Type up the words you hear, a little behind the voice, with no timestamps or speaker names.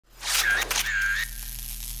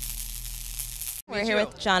We're here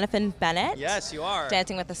with Jonathan Bennett. Yes, you are.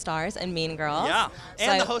 Dancing with the Stars and Mean Girls. Yeah,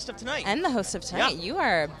 and the host of Tonight. And the host of Tonight. Yeah. You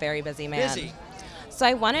are a very busy man. Busy. So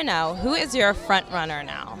I want to know, who is your front runner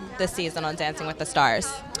now this season on Dancing with the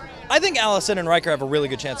Stars? I think Allison and Riker have a really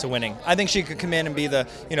good chance of winning. I think she could come in and be the,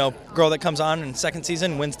 girl that comes on in second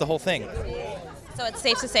season and wins the whole thing. So it's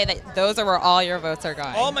safe to say that those are where all your votes are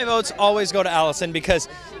going. All my votes always go to Allison because,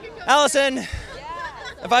 Allison,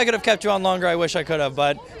 if I could have kept you on longer, I wish I could have,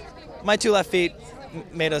 but my two left feet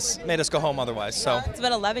made us go home otherwise. So it's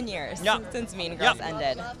been 11 years since Mean Girls Yeah.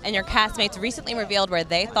 ended. And your castmates recently revealed where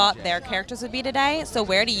they thought their characters would be today. So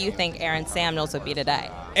where do you think Aaron Samuels would be today?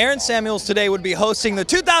 Aaron Samuels today would be hosting the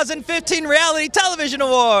 2015 Reality Television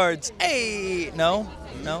Awards. Hey, no?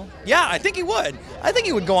 Yeah, I think he would. I think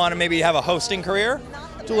he would go on and maybe have a hosting career.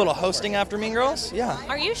 Do a little hosting after Mean Girls. Yeah.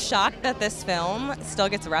 Are you shocked that this film still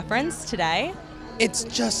gets referenced today? It's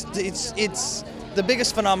the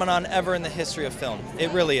biggest phenomenon ever in the history of film.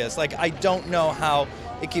 It really is. Like, I don't know how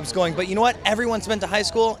it keeps going, but you know what? Everyone's been to high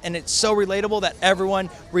school, and it's so relatable that everyone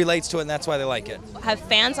relates to it, and that's why they like it. Have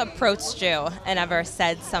fans approached you and ever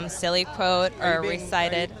said some silly quote or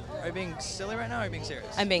recited? Are you being silly right now, or are you being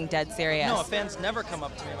serious? I'm being dead serious. No, a fan's never come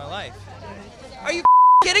up to me in my life. Are you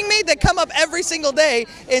kidding me? They come up every single day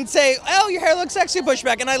and say, oh, your hair looks sexy,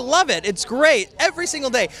 pushback, and I love it. It's great. Every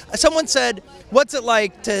single day. Someone said, what's it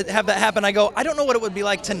like to have that happen? I go, I don't know what it would be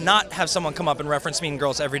like to not have someone come up and reference Mean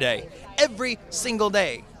Girls every day. Every single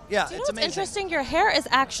day. Yeah, Do you know it's what's amazing. interesting? Your hair is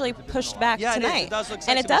actually pushed back Yeah, tonight. it does look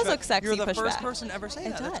sexy. And it does look sexy You're the pushed first back. person to ever say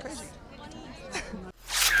that. It That's does. crazy.